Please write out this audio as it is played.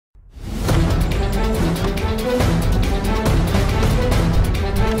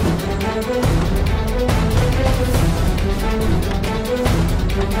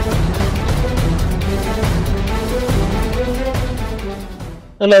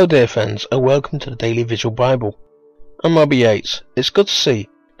Hello dear friends, and welcome to the Daily Visual Bible. I'm Robbie Yates. It's good to see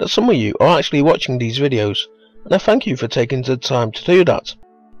that some of you are actually watching these videos, and I thank you for taking the time to do that.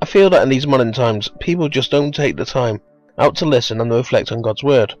 I feel that in these modern times, people just don't take the time out to listen and reflect on God's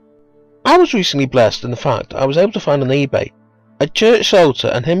Word. I was recently blessed in the fact I was able to find on eBay a church psalter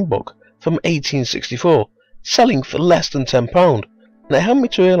and hymn book from 1864 selling for less than £10, and it helped me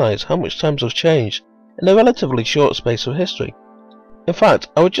to realise how much times have changed in a relatively short space of history. In fact,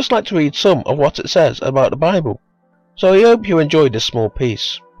 I would just like to read some of what it says about the Bible, so I hope you enjoyed this small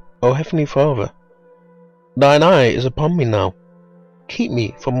piece. O Heavenly Father, thine eye is upon me now. Keep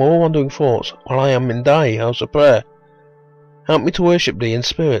me from all wandering thoughts while I am in thy house of prayer. Help me to worship thee in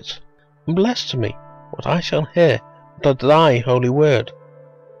spirit, and bless to me what I shall hear of thy holy word.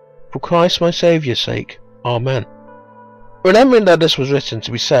 For Christ my Saviour's sake. Amen. Remembering that this was written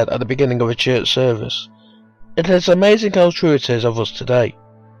to be said at the beginning of a church service, it is amazing how true it is of us today,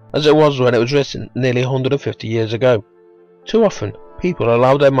 as it was when it was written nearly 150 years ago. Too often, people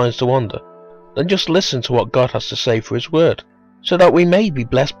allow their minds to wander, and just listen to what God has to say through His Word, so that we may be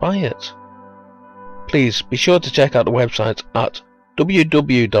blessed by it. Please be sure to check out the website at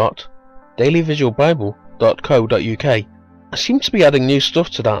www.dailyvisualbible.co.uk. I seem to be adding new stuff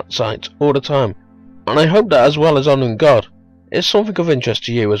to that site all the time, and I hope that as well as honouring God, it's something of interest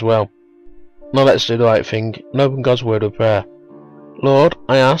to you as well. Now let's do the right thing and open God's Word with prayer. Lord,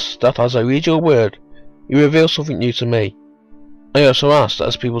 I ask that as I read your Word, you reveal something new to me. I also ask that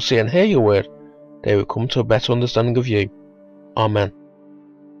as people see and hear your Word, they will come to a better understanding of you. Amen.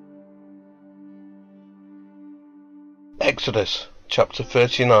 Exodus chapter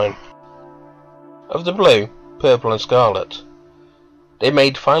 39. Of the blue, purple and scarlet, they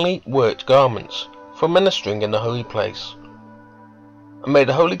made finely worked garments for ministering in the holy place, and made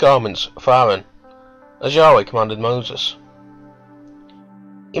the holy garments for Aaron, as Yahweh commanded Moses.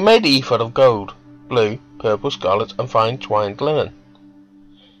 He made the ephod of gold, blue, purple, scarlet, and fine twined linen.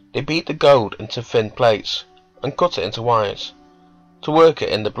 They beat the gold into thin plates, and cut it into wires, to work it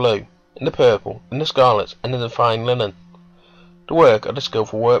in the blue, in the purple, in the scarlet, and in the fine linen, the work of the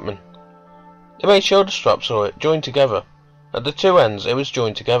skillful workmen. They made shoulder straps for it, joined together. At the two ends it was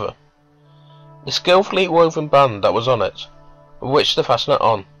joined together. The skillfully woven band that was on it, with which to fasten it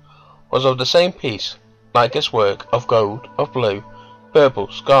on, was of the same piece, like its work, of gold, of blue, purple,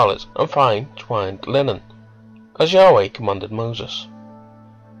 scarlet, and fine twined linen, as Yahweh commanded Moses.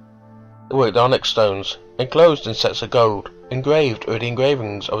 They worked the onyx stones, enclosed in sets of gold, engraved with the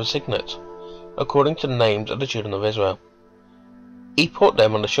engravings of a signet, according to the names of the children of Israel. He put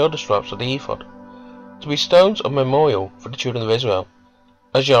them on the shoulder straps of the ephod, to be stones of memorial for the children of Israel,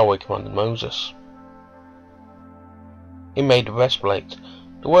 as Yahweh commanded Moses. He made the breastplate,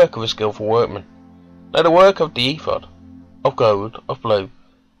 the work of a skillful workman, like the work of the ephod, of gold, of blue,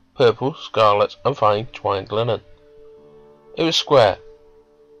 purple, scarlet, and fine twined linen. It was square.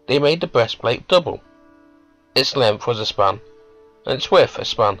 They made the breastplate double. Its length was a span, and its width a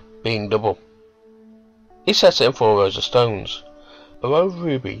span, being double. He set it in 4 rows of stones. A row of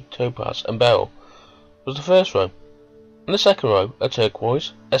ruby, topaz, and beryl was the first row, and the second row a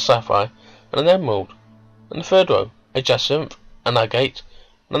turquoise, a sapphire, and an emerald, and the third row a jacinth, an agate,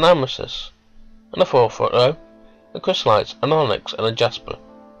 and an amethyst, and the fourth row a chrysolite, an onyx, and a jasper.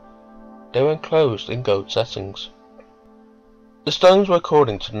 They were enclosed in gold settings. The stones were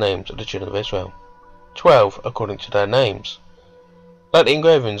according to the names of the children of Israel, 12 according to their names, like the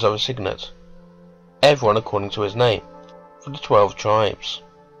engravings of a signet, everyone according to his name, for the 12 tribes.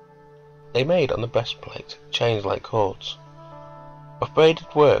 They made on the breastplate chains like cords, of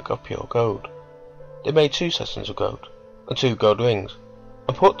braided work of pure gold. They made 2 settings of gold, and 2 gold rings,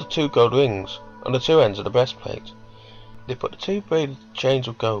 and put the 2 gold rings on the 2 ends of the breastplate. They put the 2 braided chains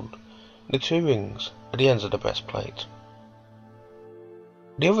of gold and the 2 rings at the ends of the breastplate.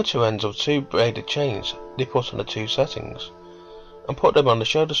 The other 2 ends of 2 braided chains they put on the 2 settings, and put them on the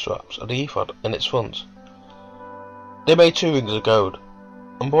shoulder straps of the ephod in its front. They made 2 rings of gold,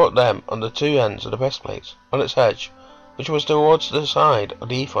 and brought them on the 2 ends of the breastplate, on its edge, which was towards the side of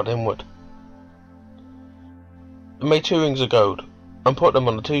the ephod inward. They made 2 rings of gold, and put them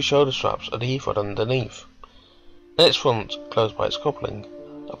on the 2 shoulder straps of the ephod underneath, in its front, close by its coupling,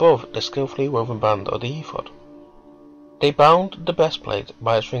 above the skillfully woven band of the ephod. They bound the breastplate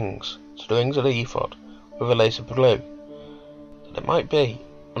by its rings to the rings of the ephod with a lace of blue, that it might be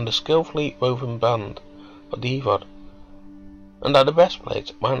on the skillfully woven band of the ephod, and that the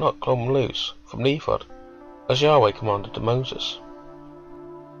breastplate might not come loose from the ephod, as Yahweh commanded to Moses.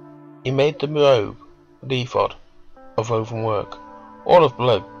 He made the robe, the ephod, of woven work, all of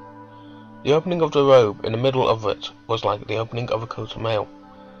blue. The opening of the robe in the middle of it was like the opening of a coat of mail,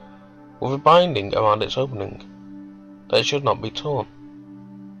 with a binding around its opening, that it should not be torn.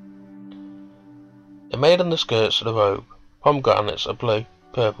 It made on the skirts of the robe pomegranates of blue,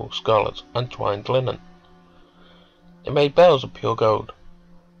 purple, scarlet, and twined linen. It made bells of pure gold,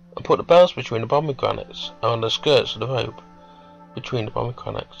 and put the bells between the pomegranates and on the skirts of the robe, between the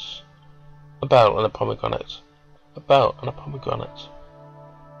pomegranates. A bell and a pomegranate, a bell and a pomegranate,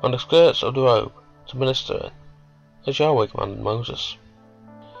 on the skirts of the robe to minister in, as Yahweh commanded Moses.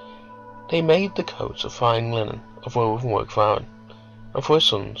 They made the coats of fine linen of woven work for Aaron, and for his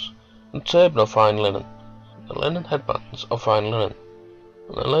sons, and the turban of fine linen, and the linen headbands of fine linen,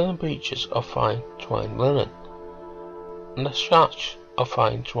 and the linen breeches of fine twined linen, and the sash of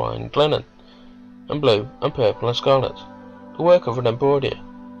fine twined linen, and blue, and purple, and scarlet, the work of an embroiderer,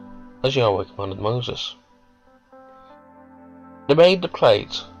 as Yahweh commanded Moses. They made the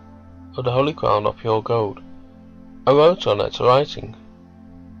plate of the holy crown of pure gold, and wrote on it a writing,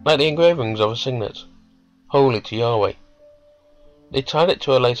 like the engravings of a signet, holy to Yahweh. They tied it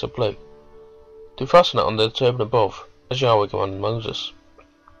to a lace of blue, to fasten it on the turban above, as Yahweh commanded Moses.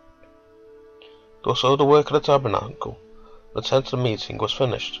 Thus all the work of the tabernacle, the tent of the meeting, was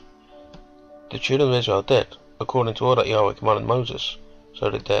finished. The children of Israel did, according to all that Yahweh commanded Moses, so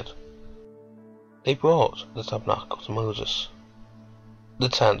they did. They brought the tabernacle to Moses. The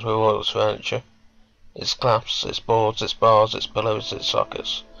tent with all its furniture, its clasps, its boards, its bars, its pillows, its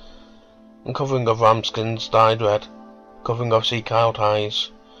sockets, and covering of ram skins dyed red, covering of sea-cow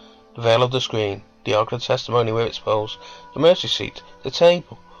ties, the veil of the screen, the ark of the testimony with its poles, the mercy seat, the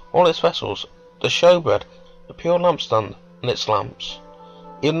table, all its vessels, the showbread, the pure lampstand and its lamps,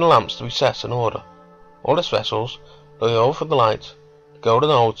 even the lamps to be set in order, all its vessels, the oil for the light, the golden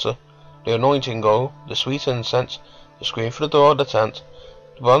altar, the anointing oil, the sweet incense, the screen for the door of the tent,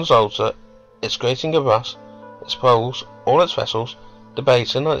 the bronze altar, its grating of brass, its poles, all its vessels, the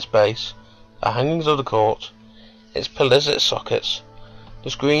basin and its base, the hangings of the court, its pillars, its sockets, the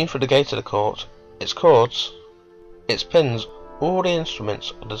screen for the gate of the court, its cords, its pins, all the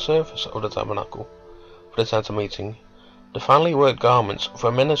instruments of the service of the tabernacle, for the tent of meeting, the finely worked garments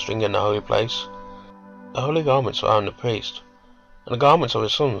for ministering in the holy place, the holy garments for Aaron the priest, and the garments of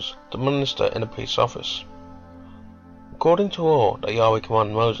his sons to minister in the priest's office. According to all that Yahweh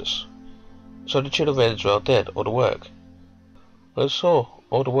commanded Moses, so the children of Israel did all the work. When they saw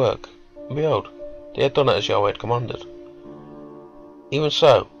all the work, and behold, they had done it as Yahweh had commanded. Even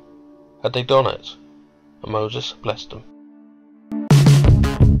so had they done it, and Moses blessed them.